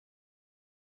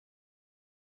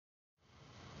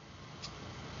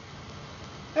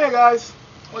Hey guys,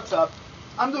 what's up?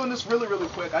 I'm doing this really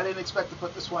quick. I didn't expect to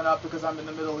put this one up because I'm in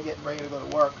the middle of getting ready to go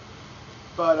to work.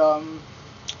 But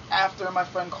after my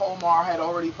friend Colmar had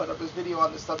already put up his video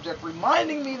on the subject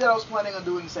reminding me that I was planning on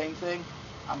doing the same thing,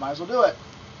 I might as well do it.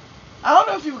 I don't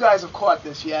know if you guys have caught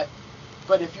this yet,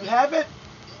 but if you haven't,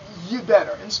 you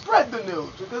better. And spread the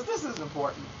news because this is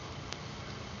important.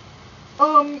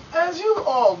 As you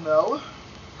all know,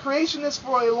 creationists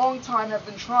for a long time have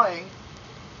been trying,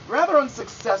 rather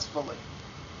unsuccessfully,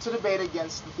 to debate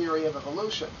against the theory of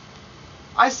evolution.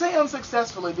 I say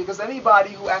unsuccessfully because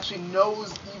anybody who actually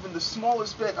knows even the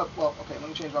smallest bit of, well, okay, let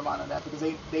me change my mind on that because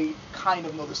they kind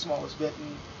of know the smallest bit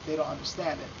and they don't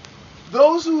understand it.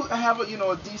 Those who have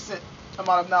a decent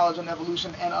amount of knowledge on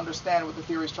evolution and understand what the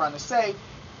theory is trying to say,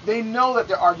 they know that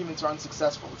their arguments are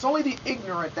unsuccessful. It's only the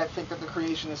ignorant that think that the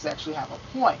creationists actually have a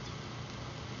point.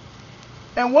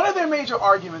 And one of their major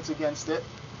arguments against it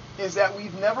is that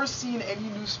we've never seen any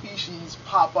new species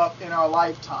pop up in our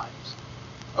lifetimes.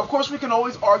 Of course, we can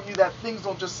always argue that things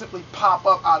don't just simply pop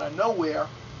up out of nowhere,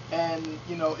 and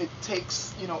it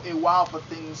takes a while for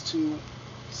things to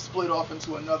split off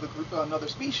into another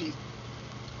species.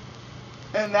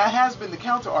 And that has been the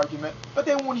counter argument, but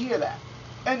they won't hear that.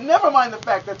 And never mind the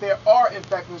fact that there are in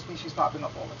fact new species popping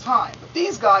up all the time. But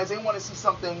these guys, they want to see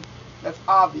something that's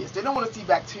obvious. They don't want to see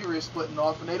bacteria splitting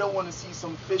off, and they don't want to see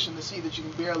some fish in the sea that you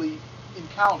can barely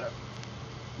encounter,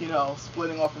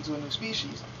 splitting off into a new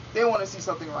species. They want to see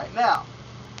something right now.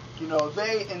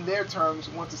 They, in their terms,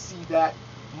 want to see that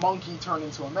monkey turn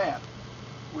into a man,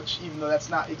 which, even though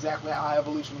that's not exactly how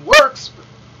evolution works, but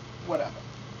whatever.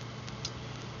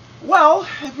 Well,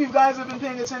 if you guys have been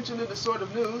paying attention to this sort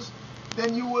of news,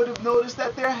 then you would have noticed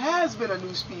that there has been a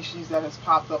new species that has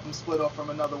popped up and split off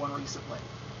from another one recently.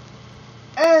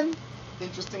 And,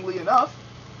 interestingly enough,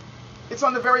 it's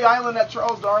on the very island that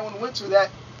Charles Darwin went to that,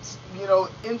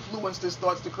 influenced his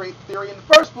thoughts to create the theory in the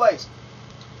first place.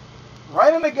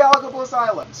 Right in the Galapagos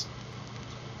Islands,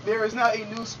 there is now a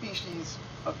new species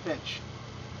of finch.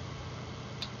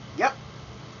 Yep,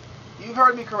 you've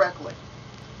heard me correctly.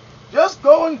 Just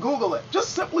go and Google it.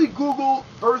 Just simply Google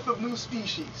birth of new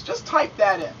species. Just type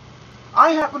that in.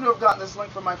 I happen to have gotten this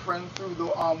link from my friend through the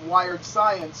Wired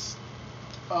Science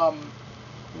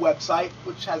website,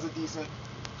 which has a decent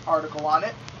article on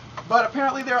it. But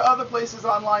apparently there are other places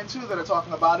online too that are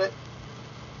talking about it.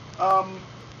 You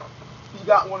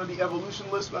got one of the evolution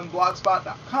lists on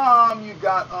blogspot.com. You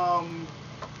got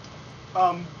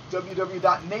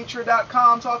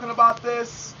www.nature.com talking about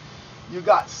this. You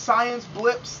got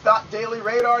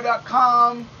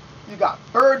scienceblips.dailyradar.com. You got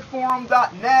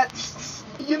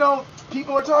birdforum.net.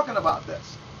 People are talking about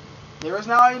this. There is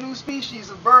now a new species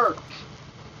of bird.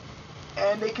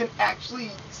 And they can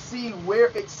actually see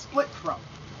where it's split from.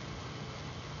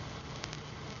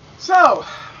 So,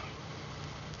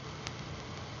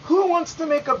 who wants to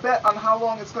make a bet on how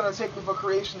long it's going to take before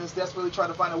creationists desperately try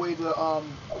to find a way to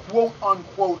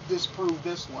quote-unquote disprove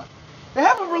this one? They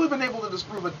haven't really been able to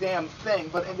disprove a damn thing,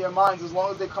 but in their minds, as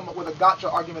long as they come up with a gotcha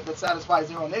argument that satisfies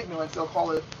their own ignorance, they'll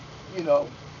call it, they'll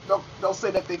say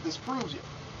that they've disproved it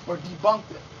or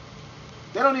debunked it.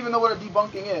 They don't even know what a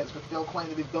debunking is, but they'll claim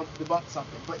that they've debunked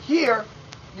something. But here,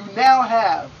 you now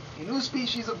have a new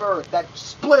species of bird that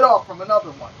split off from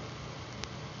another one.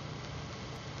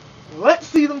 Let's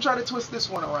see them try to twist this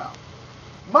one around.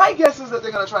 My guess is that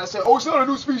they're going to try to say, oh, it's not a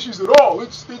new species at all.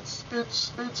 It's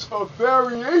a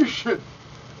variation,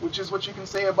 which is what you can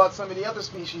say about some of the other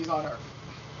species on Earth.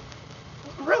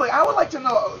 Really, I would like to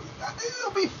know.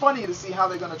 It'll be funny to see how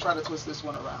they're going to try to twist this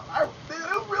one around.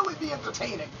 It'll really be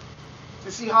entertaining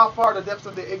to see how far the depths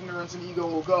of their ignorance and ego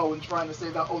will go in trying to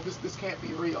say that, oh, this can't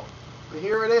be real. But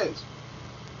here it is.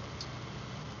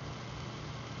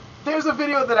 There's a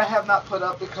video that I have not put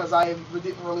up because I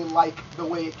didn't really like the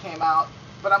way it came out,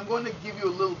 but I'm going to give you a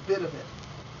little bit of it.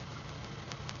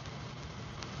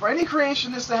 For any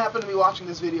creationists that happen to be watching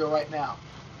this video right now,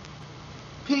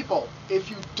 people, if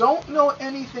you don't know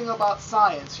anything about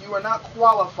science, you are not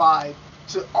qualified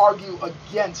to argue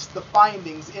against the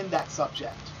findings in that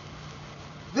subject.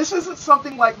 This isn't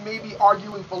something like maybe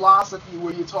arguing philosophy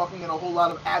where you're talking in a whole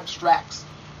lot of abstracts.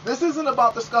 This isn't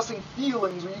about discussing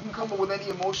feelings where you can come up with any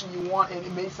emotion you want and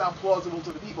it may sound plausible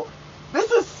to the people.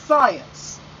 This is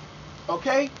science,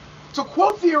 okay? To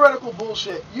quote theoretical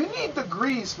bullshit, you need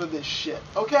degrees for this shit,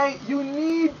 okay? You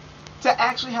need to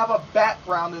actually have a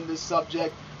background in this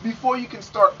subject before you can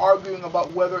start arguing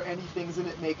about whether any things in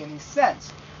it make any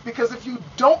sense. Because if you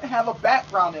don't have a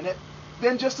background in it,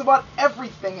 then just about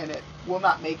everything in it will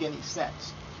not make any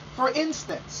sense. For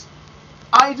instance,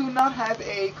 I do not have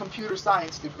a computer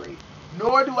science degree,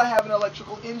 nor do I have an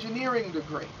electrical engineering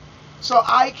degree. So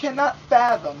I cannot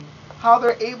fathom how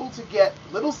they're able to get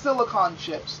little silicon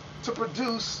chips to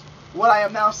produce what I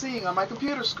am now seeing on my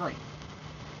computer screen.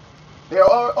 They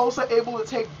are also able to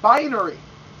take binary,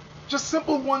 just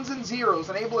simple ones and zeros,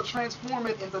 and able to transform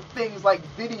it into things like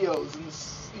videos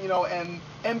and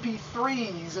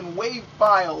MP3s and WAV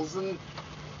files and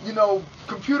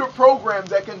computer programs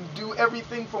that can do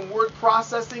everything from word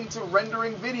processing to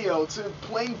rendering video to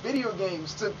playing video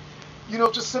games to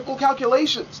just simple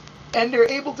calculations. And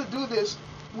they're able to do this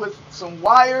with some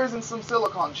wires and some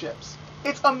silicon chips.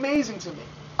 It's amazing to me.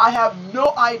 I have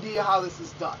no idea how this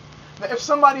is done. Now, if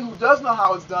somebody who does know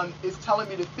how it's done is telling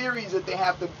me the theories that they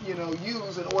have to,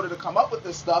 use in order to come up with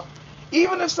this stuff,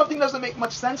 even if something doesn't make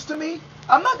much sense to me,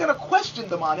 I'm not going to question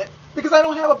them on it because I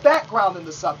don't have a background in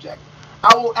the subject.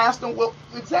 I will ask them, well,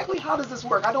 exactly how does this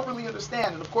work? I don't really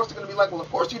understand. And of course they're going to be like, well,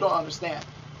 of course you don't understand.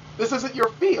 This isn't your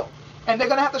field. And they're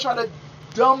going to have to try to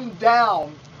dumb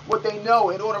down what they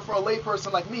know in order for a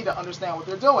layperson like me to understand what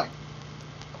they're doing.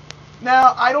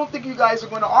 Now, I don't think you guys are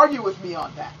going to argue with me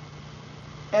on that.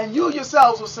 And you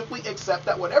yourselves will simply accept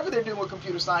that whatever they're doing with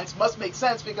computer science must make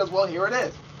sense because, well, here it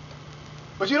is.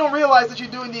 But you don't realize that you're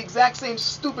doing the exact same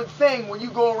stupid thing when you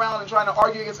go around and trying to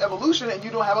argue against evolution and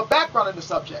you don't have a background in the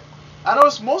subject. I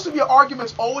notice most of your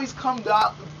arguments always come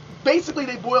down, basically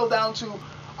they boil down to,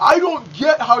 I don't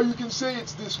get how you can say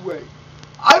it's this way.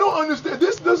 I don't understand.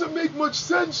 This doesn't make much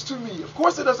sense to me. Of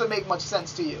course it doesn't make much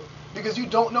sense to you because you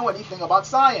don't know anything about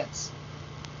science.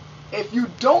 If you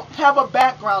don't have a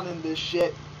background in this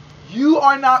shit, you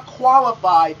are not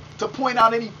qualified to point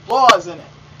out any flaws in it.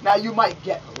 Now you might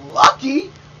get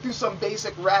lucky through some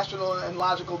basic rational and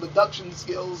logical deduction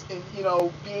skills and,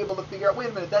 be able to figure out, wait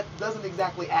a minute, that doesn't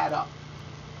exactly add up.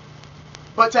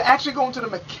 But to actually go into the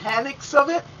mechanics of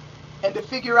it and to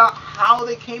figure out how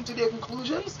they came to their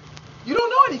conclusions, you don't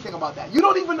know anything about that. You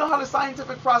don't even know how the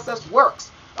scientific process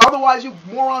works. Otherwise, you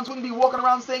morons wouldn't be walking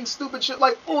around saying stupid shit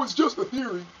like, oh, it's just a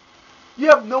theory. You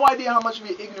have no idea how much of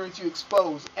your ignorance you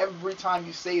expose every time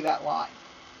you say that line.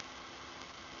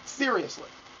 Seriously.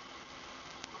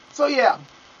 So yeah,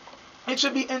 it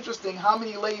should be interesting how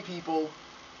many lay people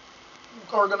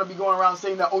are going to be going around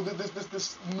saying that, oh,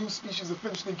 this new species of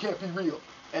finch thing can't be real,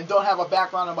 and don't have a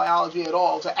background in biology at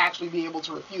all to actually be able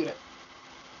to refute it.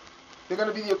 They're going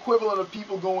to be the equivalent of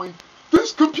people going,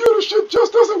 this computer shit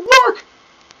just doesn't work!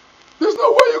 There's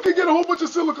no way you can get a whole bunch of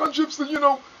silicon chips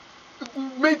to,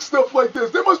 make stuff like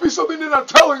this. There must be something they're not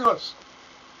telling us.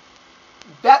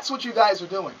 That's what you guys are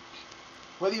doing,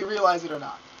 whether you realize it or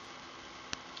not.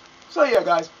 So yeah,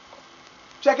 guys,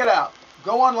 check it out.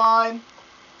 Go online,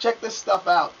 check this stuff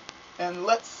out, and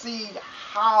let's see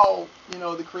how, the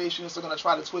creationists are going to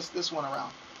try to twist this one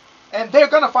around. And they're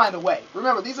going to find a way.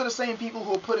 Remember, these are the same people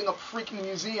who are putting up freaking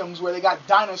museums where they got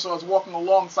dinosaurs walking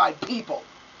alongside people.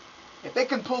 If they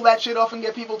can pull that shit off and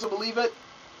get people to believe it,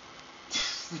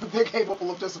 they're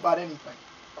capable of just about anything.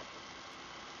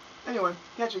 Anyway,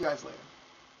 catch you guys later.